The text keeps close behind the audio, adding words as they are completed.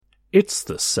It's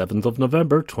the 7th of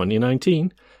November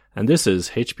 2019, and this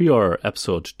is HPR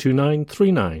episode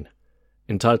 2939,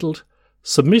 entitled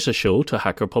Submit a Show to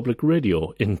Hacker Public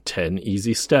Radio in 10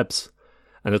 Easy Steps,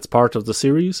 and it's part of the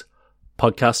series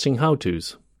Podcasting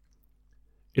How-Tos.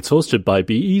 It's hosted by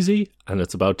Be Easy, and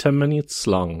it's about 10 minutes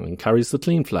long and carries the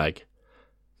clean flag.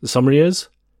 The summary is,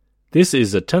 this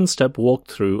is a 10-step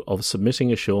walkthrough of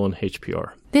submitting a show on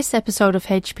HPR. This episode of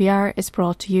HPR is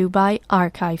brought to you by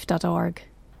archive.org.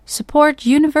 Support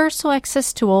universal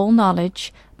access to all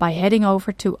knowledge by heading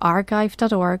over to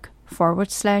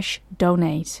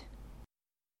archive.org/donate.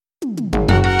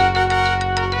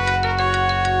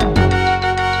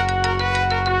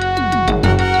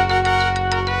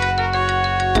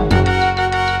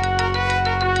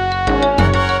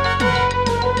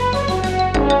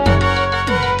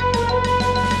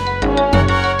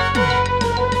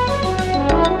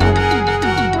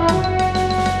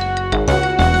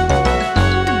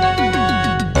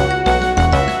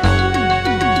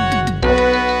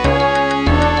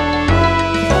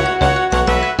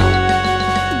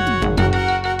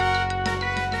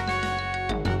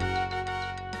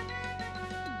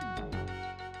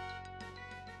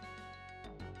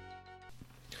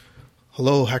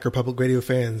 Hello, Hacker Public Radio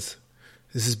fans.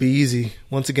 This is Be Easy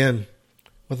once again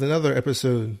with another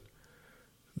episode.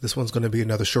 This one's going to be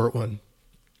another short one.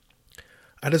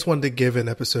 I just wanted to give an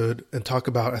episode and talk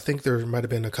about, I think there might have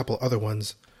been a couple other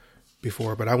ones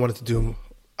before, but I wanted to do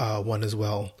one as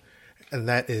well. And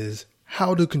that is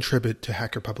how to contribute to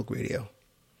Hacker Public Radio.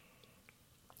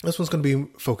 This one's going to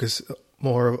be focused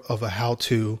more of a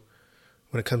how-to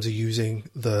when it comes to using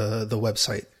the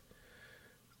website.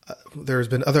 There's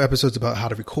been other episodes about how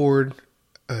to record.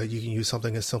 You can use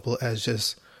something as simple as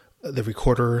just the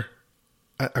recorder,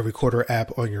 a recorder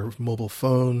app on your mobile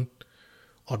phone.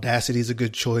 Audacity is a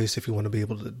good choice if you want to be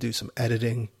able to do some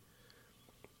editing.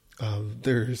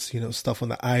 There's, stuff on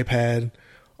the iPad,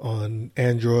 on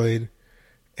Android,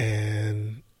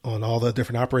 and on all the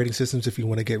different operating systems if you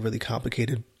want to get really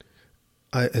complicated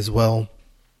as well.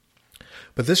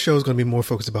 But this show is going to be more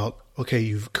focused about, okay,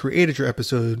 you've created your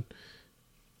episode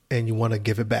and you want to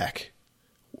give it back.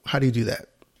 How do you do that?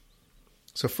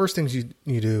 So first things you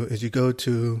do is you go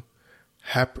to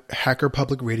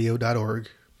hackerpublicradio.org.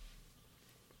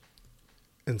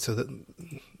 And so that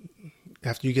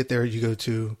after you get there, you go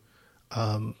to,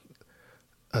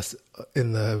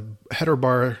 in the header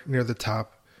bar near the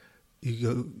top, you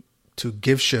go to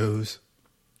Give Shows,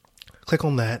 click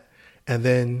on that, and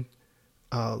then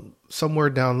somewhere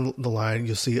down the line,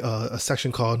 you'll see a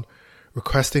section called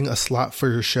Requesting a Slot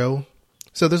for Your Show.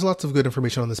 So there's lots of good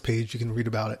information on this page. You can read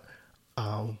about it,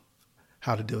 how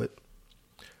to do it.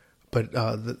 But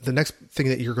the next thing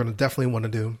that you're going to definitely want to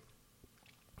do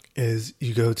is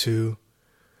you go to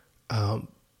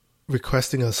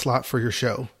Requesting a Slot for Your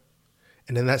Show.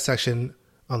 And in that section,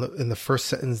 in the first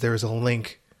sentence, there is a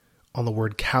link on the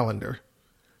word calendar.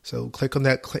 So click on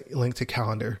that link to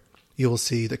calendar. You will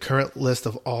see the current list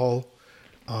of all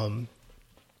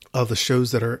of the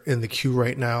shows that are in the queue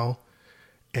right now.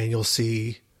 And you'll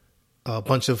see a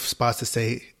bunch of spots that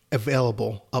say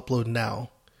available, upload now.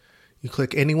 You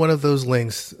click any one of those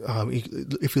links.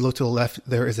 If you look to the left,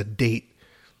 there is a date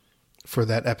for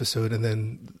that episode and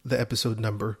then the episode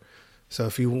number. So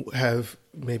if you have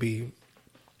maybe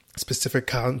specific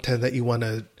content that you want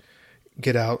to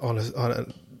get out on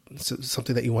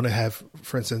something that you want to have,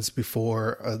 for instance,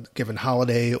 before a given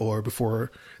holiday or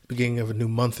before the beginning of a new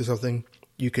month or something,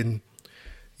 you can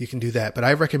do that. But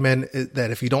I recommend that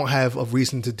if you don't have a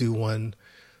reason to do one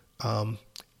at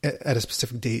a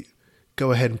specific date,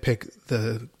 go ahead and pick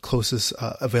the closest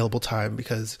available time,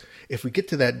 because if we get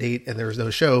to that date and there is no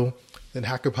show, then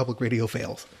Hacker Public Radio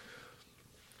fails.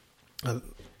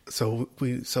 So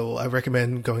I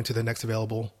recommend going to the next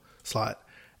available slot.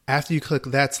 After you click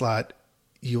that slot,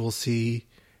 you will see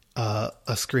a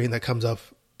screen that comes up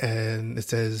and it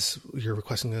says you're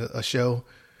requesting a show.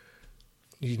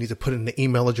 You need to put in the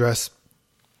email address.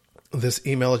 This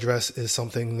email address is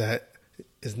something that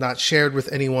is not shared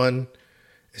with anyone.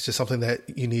 It's just something that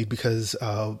you need because,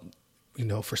 for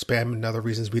spam and other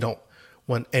reasons, we don't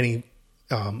want any,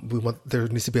 there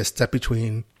needs to be a step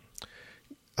between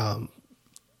going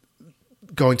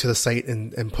to the site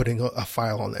and putting a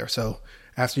file on there. So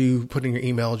after you put in your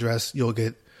email address, you'll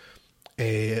get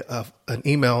an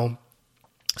email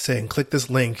saying, click this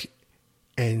link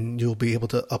and you'll be able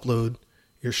to upload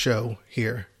your show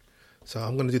here. So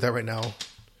I'm going to do that right now.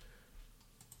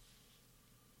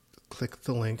 Click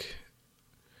the link.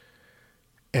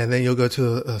 And then you'll go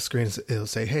to a screen. It'll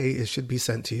say, hey, it should be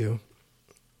sent to you.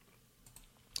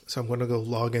 So I'm going to go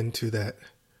log into that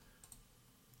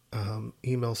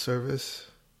email service.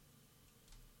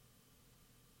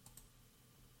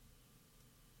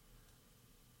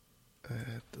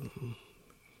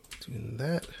 Doing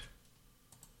that.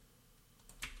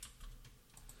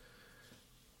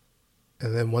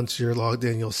 And then once you're logged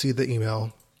in, you'll see the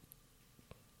email.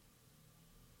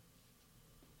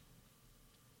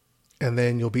 And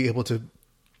then you'll be able to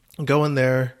go in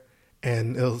there,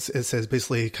 and it says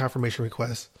basically confirmation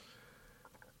request.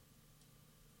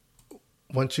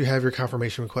 Once you have your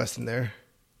confirmation request in there,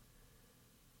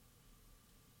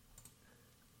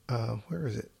 where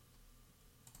is it?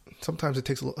 Sometimes it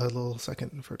takes a little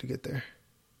second for it to get there.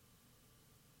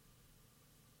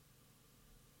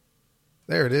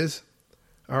 There it is.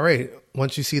 All right.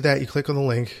 Once you see that, you click on the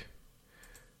link.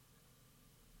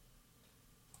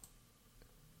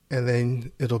 And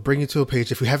then it'll bring you to a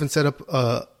page. If you haven't set up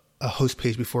a host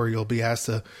page before, you'll be asked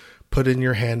to put in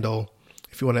your handle.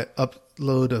 If you want to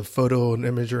upload a photo, an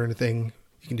image, or anything,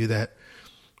 you can do that.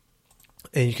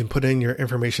 And you can put in your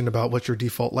information about what your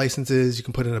default license is. You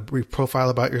can put in a brief profile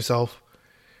about yourself.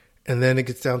 And then it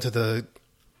gets down to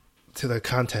the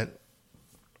content.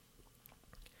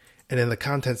 And in the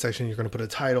content section, you're going to put a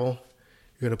title.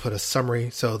 You're going to put a summary.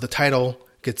 So the title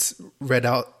gets read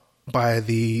out by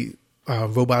the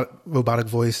robotic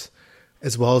voice,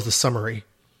 as well as the summary.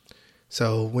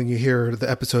 So when you hear the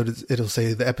episode, it'll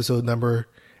say the episode number,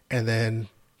 and then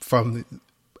from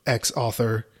X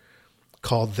author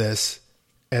called this,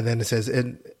 and then it says,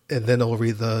 and then it'll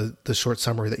read the short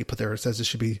summary that you put there. It says it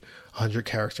should be 100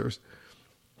 characters.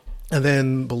 And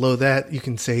then below that, you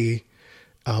can say,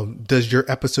 does your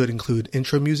episode include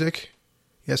intro music?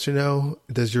 Yes or no?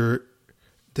 Does your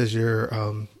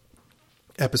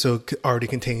episode already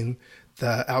contain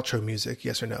the outro music?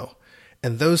 Yes or no?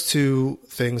 And those two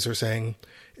things are saying,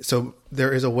 so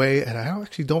there is a way, and I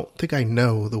actually don't think I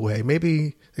know the way.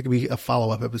 Maybe there could be a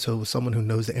follow-up episode with someone who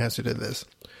knows the answer to this.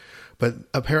 But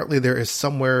apparently there is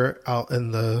somewhere out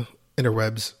in the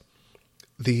interwebs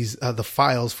these the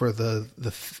files for the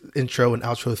intro and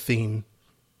outro theme,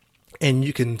 and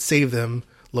you can save them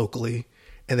locally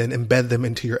and then embed them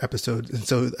into your episode. And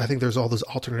so I think there's all those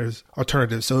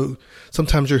alternatives. So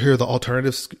sometimes you hear the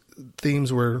alternative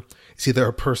themes where it's either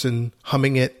a person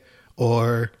humming it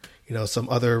or, you know, some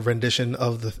other rendition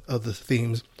of the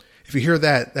themes. If you hear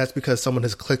that, that's because someone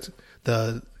has clicked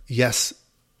the yes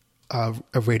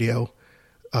radio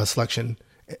selection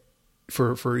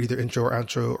for either intro or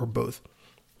outro or both.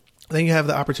 Then you have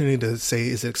the opportunity to say,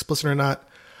 is it explicit or not?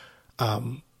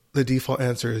 The default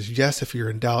answer is yes. If you're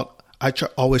in doubt, I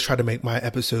always try to make my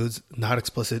episodes not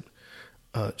explicit,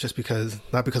 just because,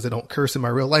 not because I don't curse in my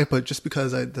real life, but just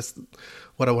because that's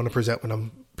what I want to present when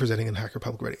I'm presenting in Hacker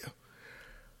Public Radio.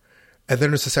 And then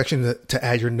there's a section to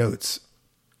add your notes.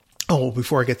 Oh,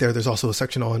 before I get there, there's also a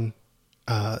section on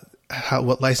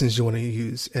what license you want to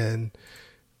use, and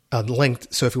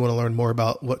linked. So if you want to learn more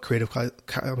about what Creative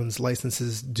Commons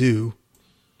licenses do,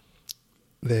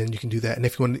 then you can do that. And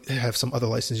if you want to have some other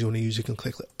license you want to use, you can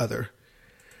click other.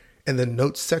 And the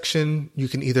notes section, you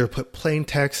can either put plain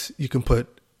text, you can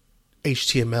put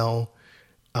HTML,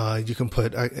 you can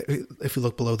put, if you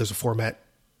look below, there's a format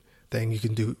thing. You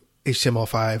can do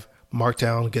HTML5,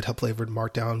 Markdown, GitHub flavored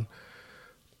Markdown,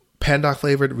 Pandoc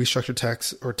flavored restructured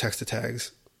text, or text to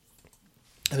tags.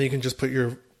 And then you can just put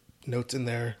your notes in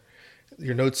there.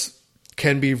 Your notes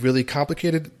can be really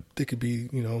complicated. They could be,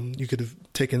 you could have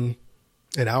taken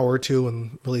an hour or two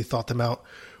and really thought them out.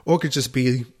 Or it could just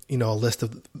be, a list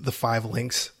of the 5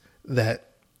 links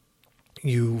that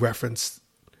you referenced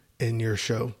in your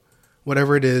show.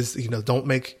 Whatever it is, don't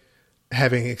make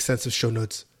having extensive show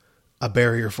notes a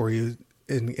barrier for you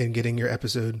in getting your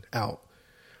episode out.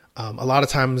 A lot of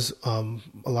times, a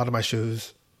lot of my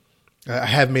shows, I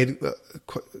have made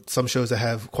some shows that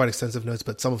have quite extensive notes,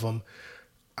 but some of them,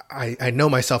 I know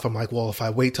myself, I'm like, well, if I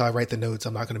wait till I write the notes,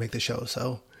 I'm not going to make the show.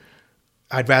 So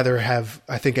I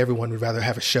think everyone would rather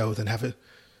have a show than have a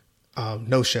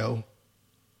no show,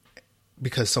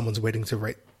 because someone's waiting to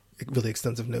write really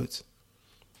extensive notes.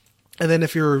 And then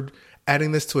if you're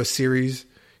adding this to a series,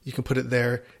 you can put it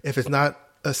there. If it's not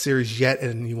a series yet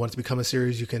and you want it to become a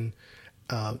series, you can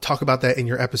talk about that in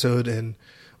your episode, and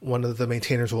one of the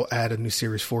maintainers will add a new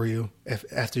series for you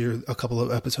after a couple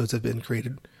of episodes have been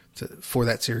created for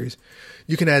that series.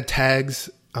 You can add tags,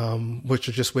 which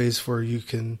are just ways for you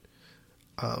can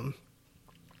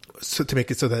to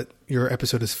make it so that your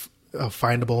episode is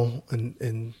findable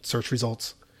in search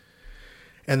results.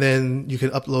 And then you can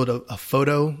upload a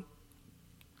photo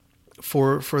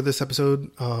for this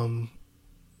episode.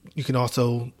 You can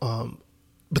also,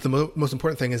 but the most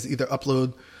important thing is either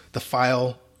upload the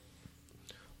file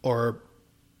or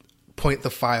point to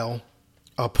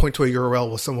a URL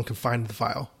where someone can find the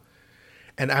file.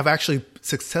 And I've actually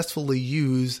successfully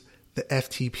used the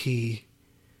FTP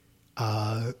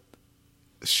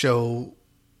show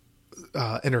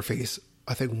interface,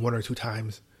 I think 1 or 2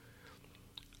 times.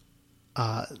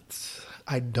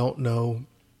 I don't know.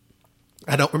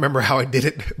 I don't remember how I did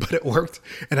it, but it worked.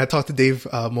 And I talked to Dave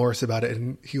Morris about it,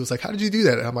 and he was like, "How did you do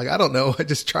that?" And I'm like, "I don't know. I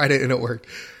just tried it and it worked."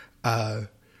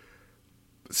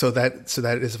 So that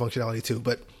is a functionality too.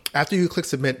 But after you click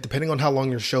submit, depending on how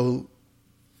long your show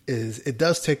is, it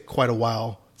does take quite a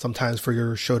while sometimes for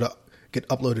your show to get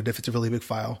uploaded if it's a really big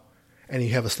file and you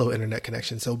have a slow internet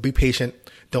connection. So be patient.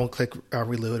 Don't click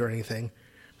reload or anything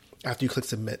after you click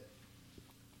submit.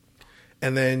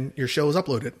 And then your show is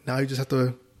uploaded. Now you just have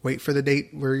to wait for the date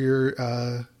where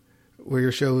your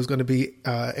show is going to be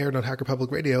aired on Hacker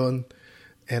Public Radio and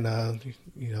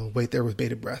wait there with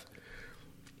bated breath.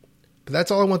 But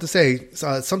that's all I want to say.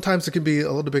 Sometimes it can be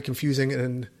a little bit confusing,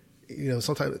 and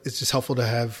sometimes it's just helpful to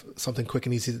have something quick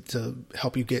and easy to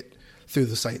help you get through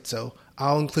the site. So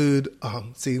I'll include.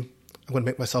 I'm going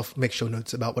to make show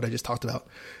notes about what I just talked about,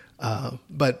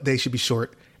 but they should be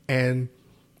short. And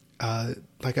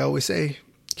like I always say,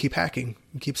 keep hacking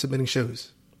and keep submitting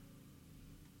shows.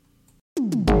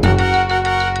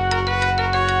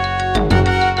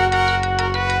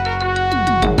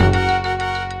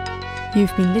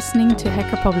 You've been listening to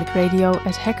Hacker Public Radio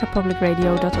at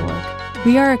hackerpublicradio.org.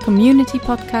 We are a community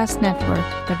podcast network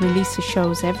that releases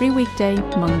shows every weekday,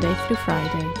 Monday through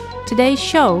Friday. Today's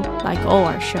show, like all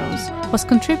our shows, was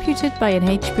contributed by an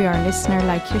HPR listener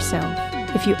like yourself.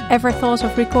 If you ever thought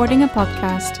of recording a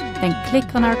podcast, then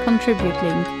click on our contribute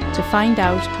link to find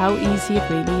out how easy it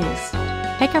really is.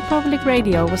 Hacker Public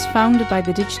Radio was founded by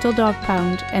the Digital Dog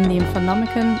Pound and the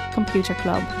Infonomicon Computer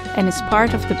Club and is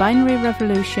part of the binary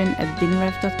revolution at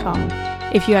binrev.com.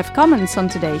 If you have comments on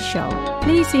today's show,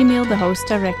 please email the host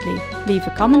directly, leave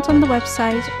a comment on the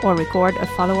website, or record a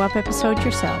follow-up episode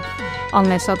yourself.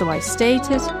 Unless otherwise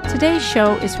stated, today's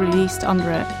show is released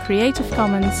under a Creative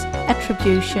Commons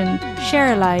Attribution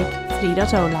Share Alike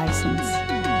 3.0 license.